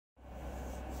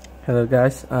Hello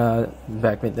guys,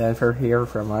 back with Denver here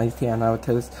from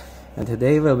IT&Autos, and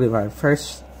today will be my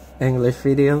first English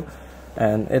video,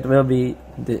 and it will be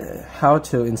how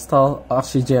to install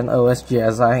OxygenOS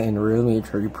GSI in Realme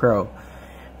 3 Pro.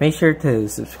 Make sure to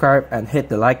subscribe and hit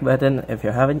the like button if you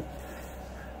haven't.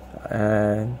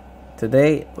 And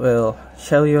today we'll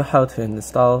show you how to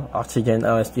install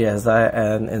OxygenOS GSI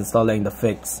and installing the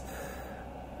fix.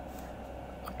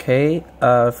 Okay,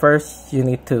 first you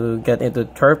need to get into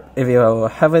TWRP. If you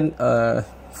haven't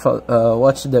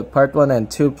watched the part 1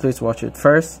 and 2, please watch it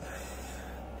first,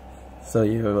 so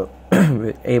you'll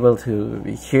be able to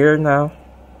be here now.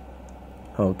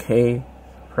 Okay,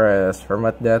 press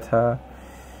format data.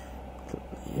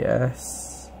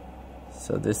 Yes,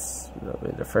 so this will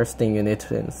be the first thing you need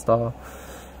to install.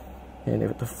 You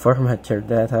need to format your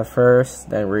data first,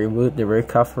 then reboot the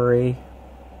recovery.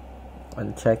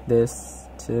 Uncheck this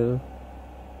too.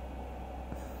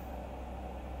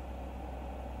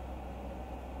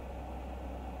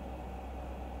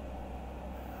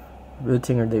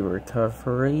 Booting the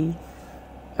recovery.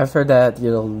 After that,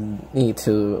 you'll need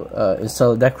to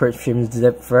install decryption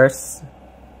zip first.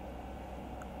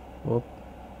 Whoop.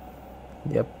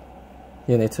 Yep.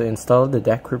 You need to install the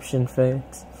decryption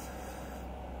fix.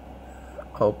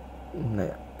 Oh,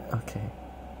 no. Okay.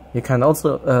 You can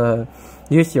also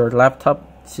use your laptop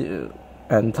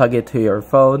and plug it to your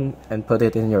phone and put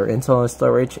it in your internal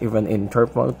storage. Even in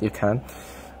TWRP mode you can.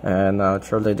 And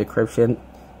through the decryption,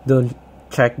 don't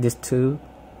check this too,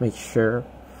 make sure.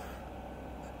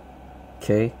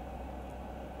 Okay,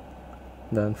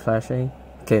 done flashing.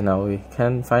 Okay, now we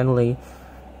can finally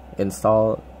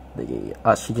install the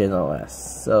OxygenOS.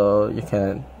 So you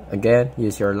can again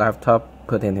use your laptop,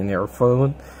 put it in your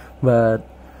phone, but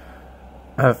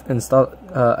I've installed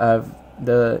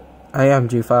the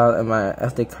IMG file and my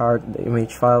SD card, the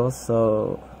image files,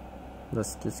 so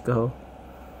let's just go.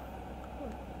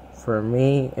 For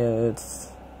me, it's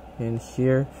in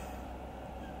here,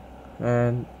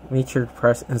 and make sure to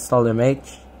press install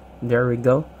image. There we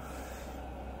go.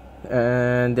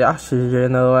 And the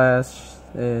OxygenOS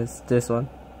is this one,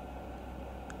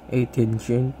 18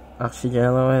 June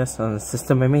OxygenOS on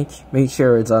system image. Make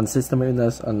sure it's on system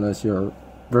image unless you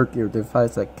broke your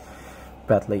device like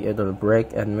badly, it'll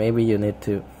break, and maybe you need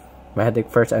to Magisk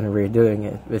first and redoing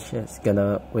it, which is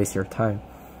gonna waste your time.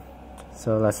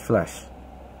 So let's flash.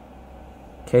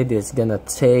 Okay, this is gonna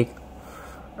take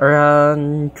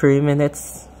around 3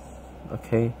 minutes.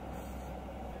 Okay.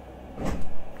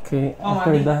 Okay,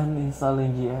 after done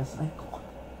installing GSI.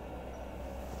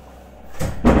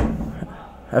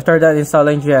 After that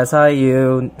installing GSI,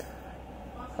 you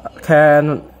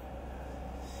can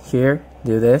here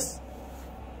do this.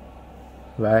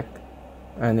 Back,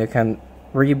 and you can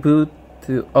reboot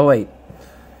to, oh wait,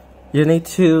 you need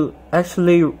to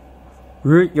actually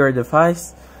root your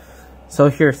device. So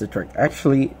here's the trick.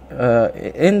 Actually,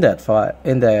 in that file,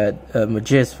 in that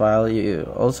Magisk file, you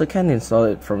also can install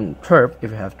it from TWRP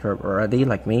if you have TWRP already,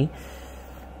 like me.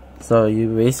 So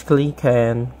you basically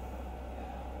can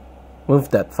move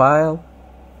that file,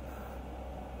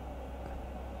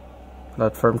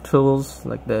 platform tools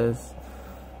like this.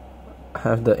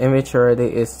 Have the image already,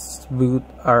 is boot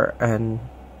R and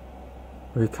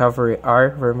recovery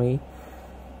R for me.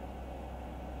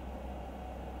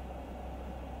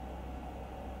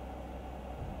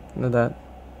 Know that.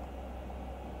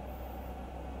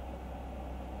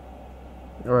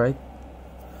 Alright.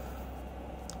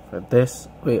 For this,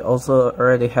 we also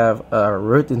already have a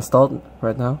root installed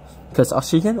right now, because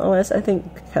OxygenOS I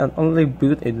think can only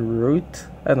boot in root.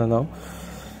 I don't know.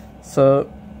 So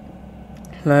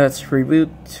let's reboot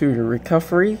to the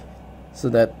recovery so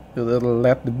that it'll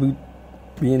let the boot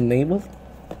be enabled.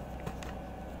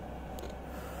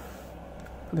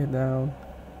 Put it down.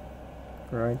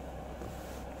 Right.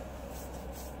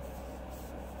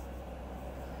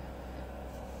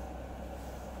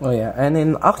 Oh yeah, and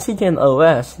in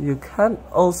OxygenOS you can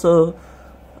also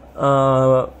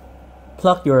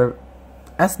plug your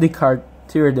SD card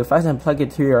to your device and plug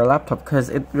it to your laptop, because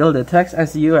it will detect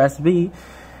as USB.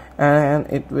 And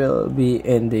it will be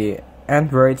in the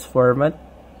Android's format,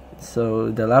 so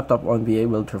the laptop won't be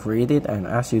able to read it and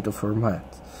ask you to format.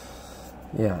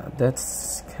 Yeah,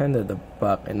 that's kind of the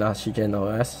bug in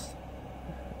OxygenOS.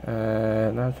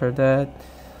 And after that,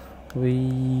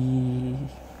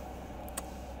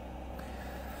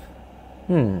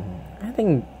 I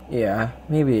think, yeah,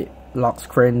 maybe lock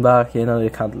screen bug. You know,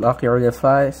 you can't lock your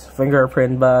device,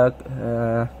 fingerprint bug.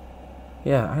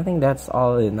 Yeah, I think that's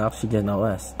all in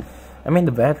OxygenOS. I mean,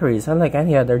 the battery is unlike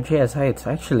any other GSI, it's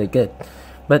actually good,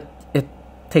 but it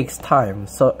takes time.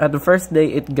 So at the first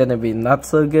day, it's gonna be not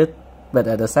so good, but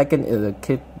at the second it'll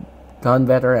keep gone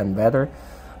better and better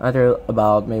until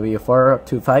about maybe 4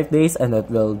 to 5 days, and it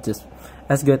will just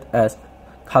as good as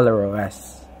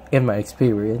ColorOS in my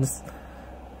experience.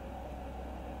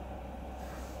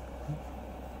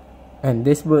 And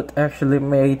this boot actually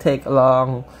may take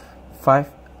around 5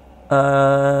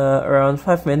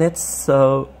 minutes,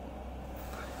 so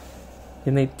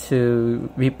you need to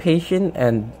be patient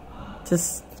and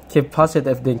just keep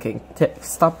positive thinking.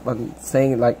 Stop on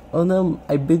saying like, oh no,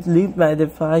 I believe my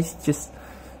device. Just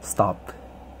stop.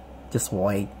 Just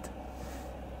wait.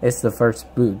 It's the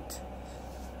first boot.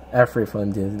 Every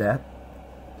phone does that.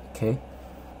 Okay.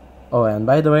 Oh, and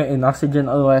by the way, in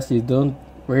OxygenOS you don't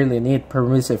really need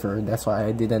permissiver. That's why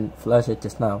I didn't flash it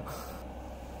just now.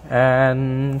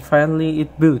 And finally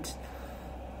it boots.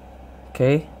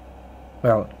 Okay.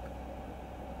 Well,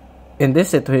 in this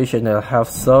situation I'll have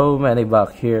so many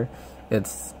bugs here.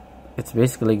 It's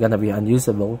basically gonna be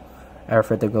unusable.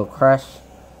 Everything will crash.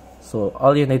 So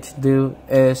all you need to do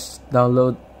is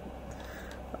download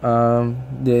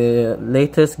the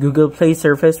latest Google Play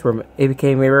service from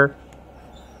APK Mirror.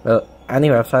 Well, any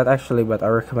website actually, but I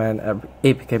recommend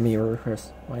APK Mirror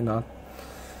first. Why not?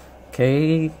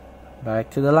 Okay, back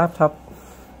to the laptop.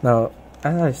 Now,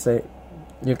 as I say,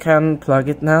 you can plug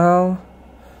it now.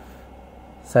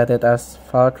 Set it as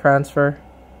file transfer.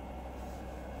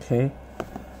 Okay,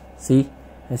 see,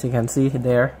 as you can see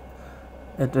there,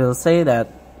 it will say that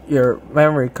your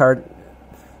memory card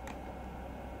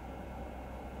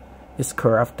is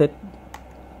corrupted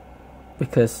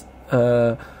because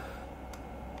I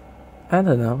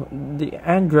don't know, the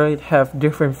Android have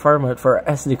different format for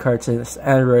SD cards since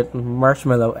Android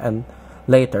Marshmallow and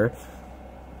later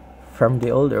from the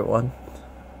older one.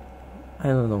 I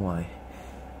don't know why.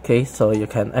 Okay, so you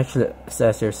can actually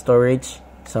access your storage.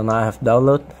 So now I have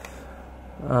download.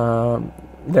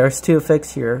 There's two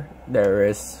fixes here. There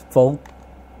is fault.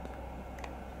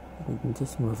 We can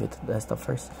just move it to desktop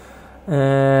first.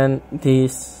 And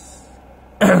this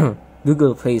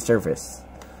Google Play service.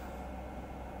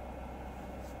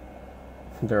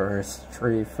 There is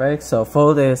 3 fixes. So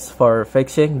fault is for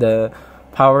fixing the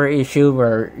power issue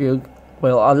where you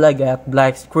will only get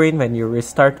black screen when you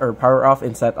restart or power off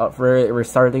instead of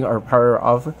restarting or power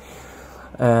off.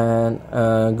 And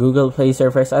Google Play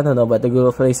service, I don't know, but the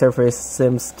Google Play service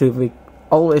seems to be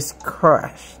always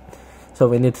crash. So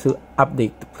we need to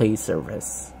update the Play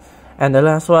service. And the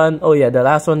last one, oh yeah, the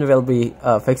last one will be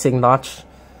fixing notch.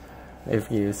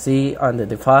 If you see on the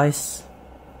device,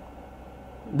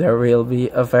 there will be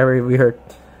a very weird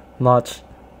notch.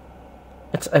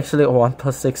 It's actually a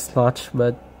 1+6 notch,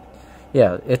 but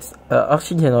yeah, it's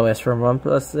OxygenOS from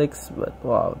 1+6, but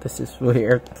wow, this is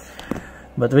weird.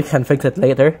 But we can fix it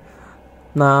later.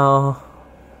 Now,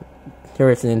 here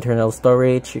is the internal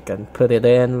storage. You can put it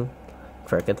in,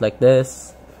 drag it like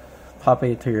this,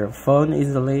 copy it to your phone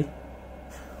easily.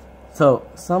 So,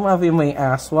 some of you may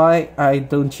ask why I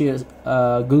don't use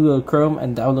Google Chrome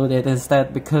and download it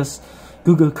instead, because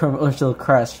Google Chrome also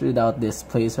crashed without this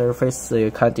Play service, so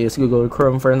you can't use Google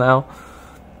Chrome for now,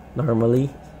 normally.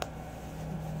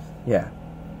 Yeah.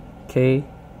 Okay.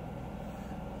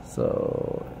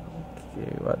 So,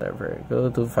 okay, whatever. Go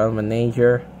to File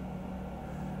Manager.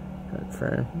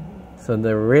 So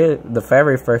the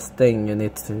very first thing you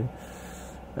need to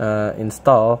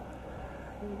install,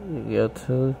 you go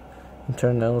to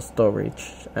internal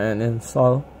storage and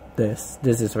install this.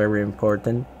 This is very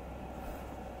important.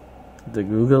 The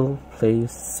Google Play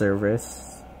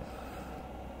service.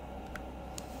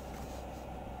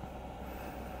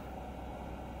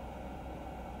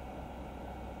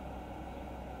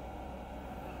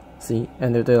 See,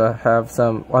 and it will have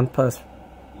some OnePlus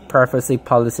privacy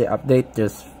policy update.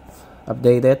 Just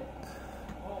update it.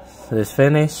 So it's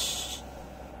finished.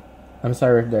 I'm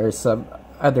sorry if there's some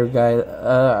other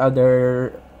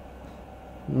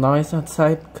noise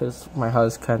outside because my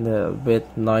house kind of a bit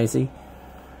noisy.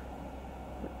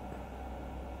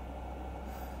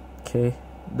 Okay,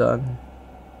 done.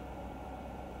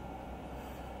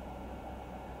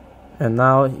 And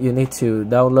now you need to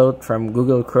download from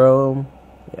Google Chrome.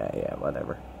 Yeah,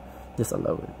 whatever. Just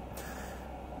allow it.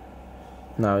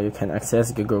 Now you can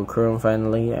access Google Chrome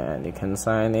finally, and you can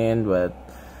sign in, but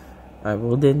I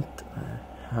wouldn't.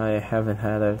 I haven't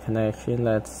had a connection.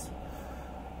 Let's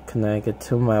connect it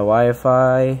to my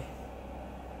Wi-Fi.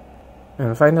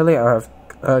 And finally, I have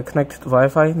connected to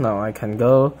Wi-Fi. Now I can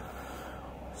go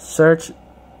search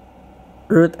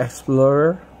Root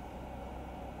Explorer.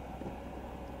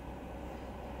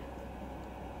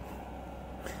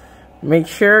 Make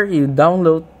sure you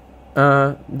download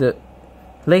the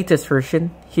latest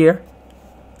version here,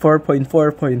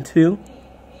 4.4.2.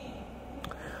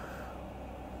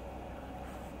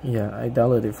 Yeah, I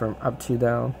downloaded from up to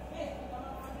down.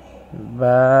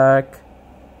 Back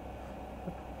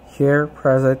here,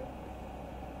 press it.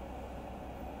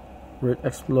 Root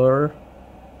Explorer.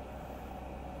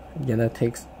 Again, that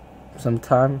takes some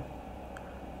time.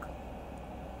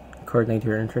 Coordinate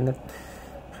your internet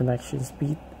connection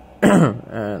speed.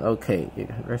 And okay, you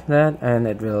can press that and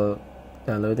it will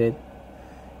download it.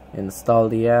 Install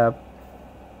the app.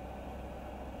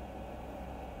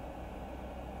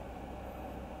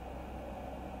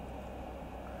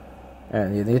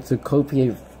 And you need to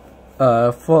copy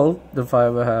full the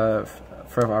file we have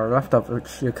from our laptop,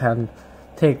 which you can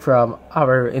take from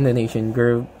our Indonesian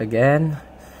group again.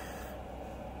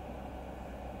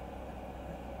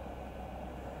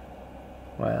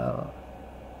 Well,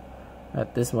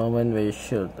 at this moment we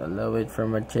should allow it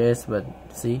from Magisk, but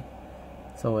see,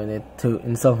 so we need to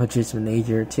install Magisk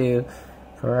Manager too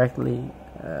correctly.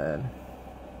 At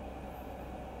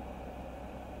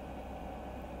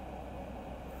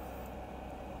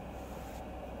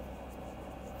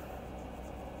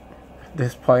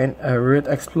this point, a root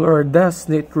explorer does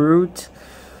need root,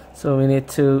 so we need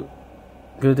to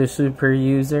go to super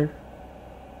user,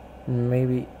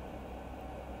 maybe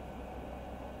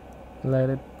let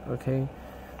it, okay,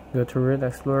 go to root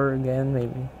explorer again,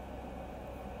 maybe,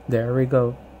 there we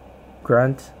go,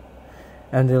 grant,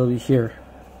 and it'll be here.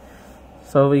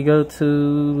 So we go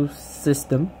to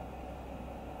system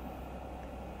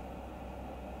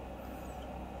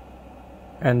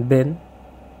and bin.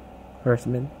 Where's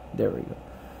bin? There we go.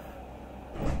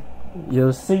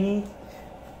 You'll see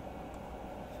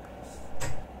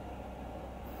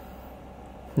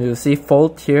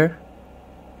fault here,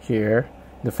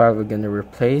 the file we're gonna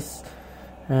replace,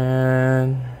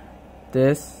 and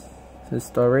this is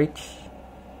storage.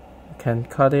 You can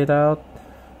cut it out,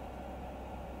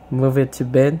 move it to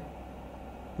bin.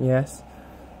 Yes,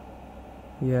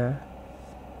 yeah,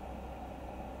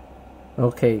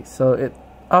 okay. So it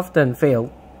often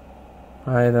failed,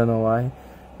 I don't know why.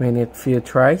 We need few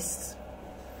tries.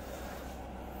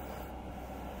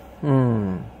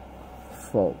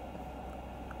 Fault,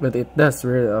 but it does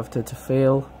really often to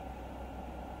fail.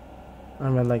 I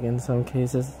mean, like in some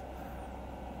cases,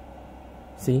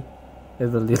 see, it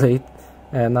will delete,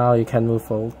 and now you can move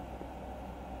forward.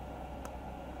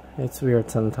 It's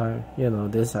weird sometimes, you know,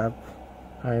 this app.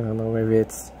 I don't know, maybe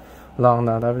it's long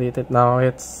not updated. Now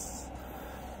it's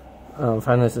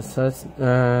final success,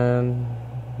 and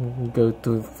go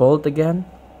to fold again.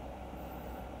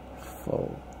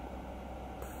 Fold,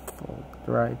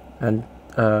 right, and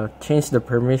change the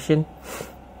permission.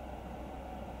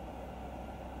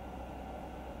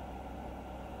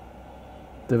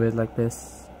 Do it like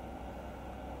this.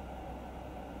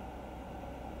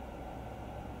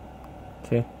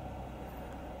 Okay.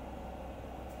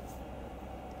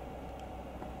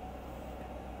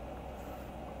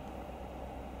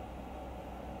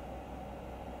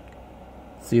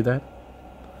 See that?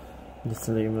 Just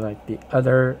like the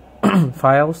other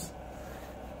files.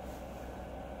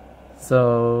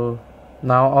 So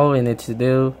now all we need to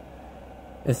do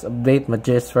is update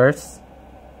Magisk first,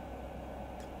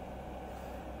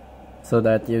 so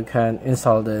that you can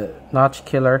install the notch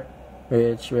killer,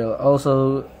 which will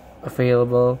also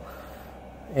available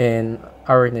in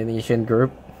our Indonesian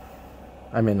group.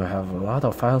 I mean, we have a lot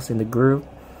of files in the group.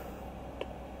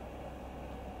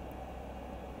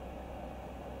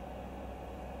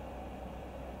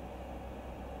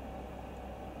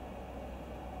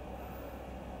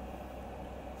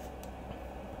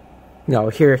 Now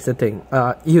here's the thing,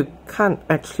 you can't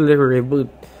actually reboot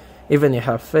even you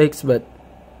have fakes, but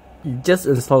you just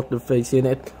install the fakes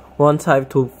unit. One type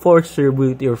to force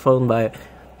reboot your phone by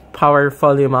power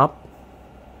volume up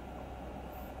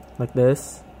like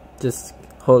this, just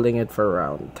holding it for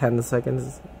around 10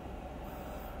 seconds.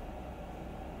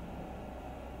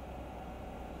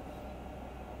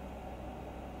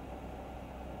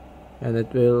 And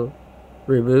it will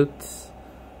reboot.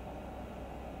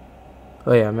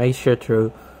 Oh yeah, make sure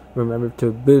to remember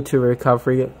to boot to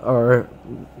recovery, or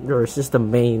your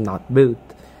system may not boot.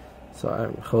 So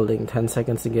I'm holding 10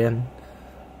 seconds again,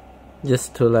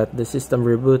 just to let the system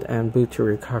reboot and boot to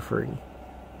recovery.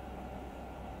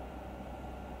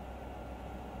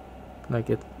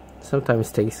 Like, it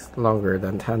sometimes takes longer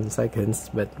than 10 seconds,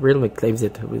 but Realme claims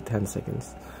it with 10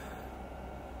 seconds.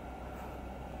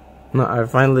 Now I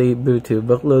finally boot to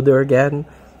bootloader again.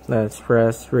 Let's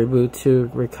press reboot to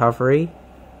recovery,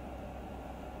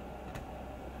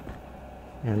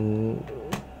 and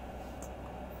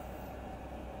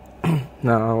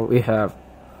now we have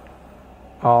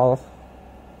all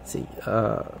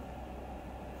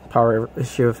power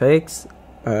issue fakes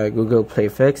Google Play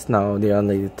fixed. Now the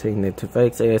only thing you need to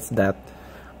fix is that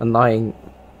annoying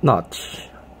notch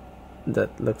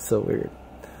that looks so weird.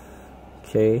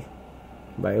 Okay,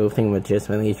 by opening Magisk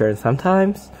Manager, and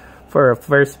sometimes for a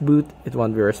first boot it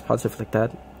won't be responsive like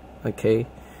that. Okay,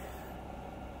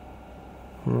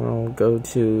 I'll go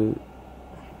to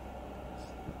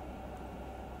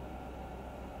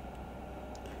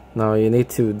now. You need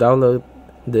to download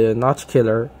the notch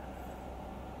killer,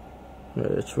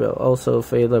 which will also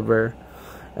available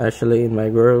actually in my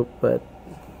group, but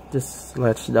just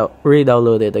let's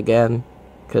re-download it again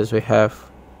because we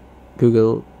have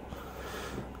Google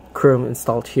Chrome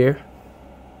installed here,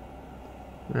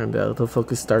 and the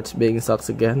autofocus starts being sucks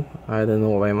again. I don't know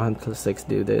why Mantle 6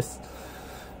 do this.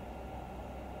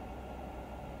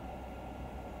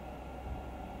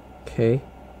 Okay,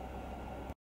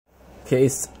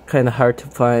 it's kind of hard to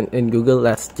find in Google.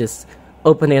 Let's just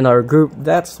open in our group.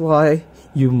 That's why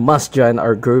you must join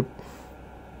our group,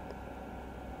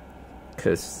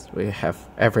 because we have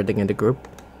everything in the group.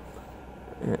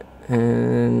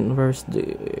 And where's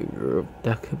the group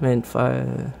document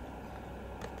file?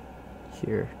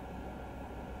 Here.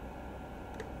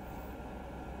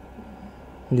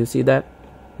 You see that?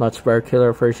 Notch bar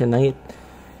killer version 8.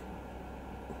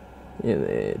 You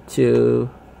need to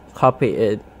copy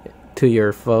it to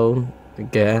your phone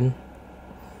again.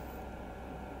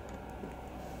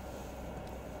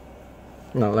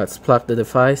 Now let's plug the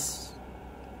device.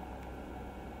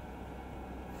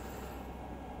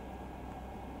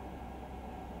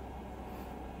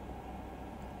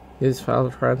 Use file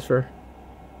transfer.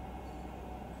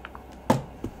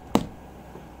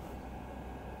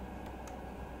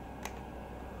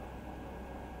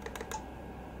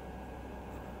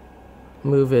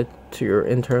 Move it to your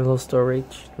internal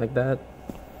storage like that.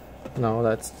 Now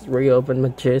let's reopen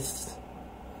Magisk.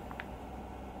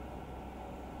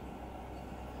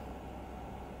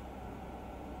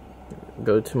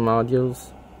 Go to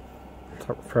modules,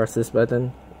 press this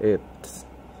button. It's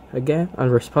again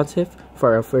unresponsive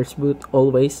for our first boot.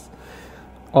 Always,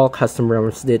 all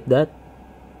customers did that.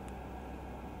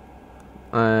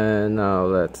 And now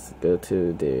let's go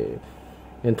to the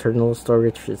internal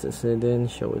storage. Then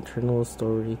show internal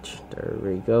storage. There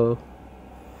we go.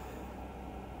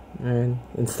 And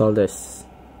install this.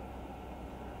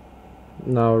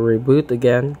 Now reboot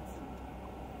again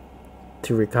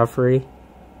to recovery.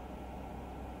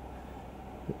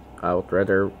 I would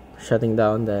rather shutting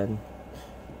down than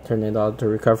turn it on to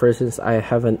recovery, since I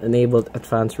haven't enabled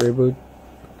advanced reboot.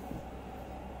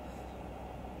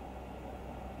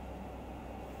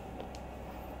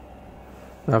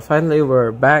 Now finally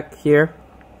we're back here.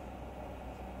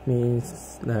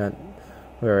 Means that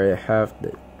we already have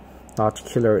the notch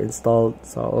killer installed.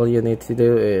 So all you need to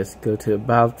do is go to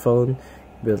about phone,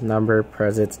 build number,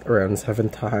 press it around 7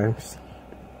 times.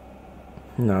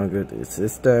 Now go to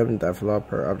system,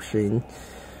 developer option,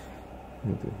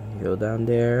 go down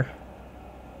there,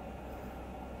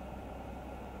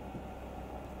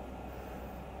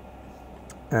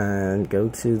 and go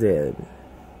to the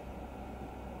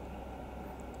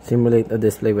simulate a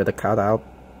display with a cutout.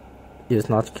 Use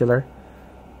notch killer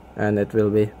and it will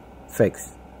be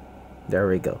fixed. There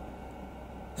we go.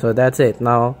 So that's it.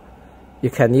 Now you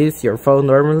can use your phone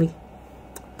normally.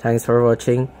 Thanks for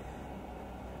watching.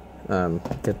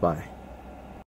 Goodbye.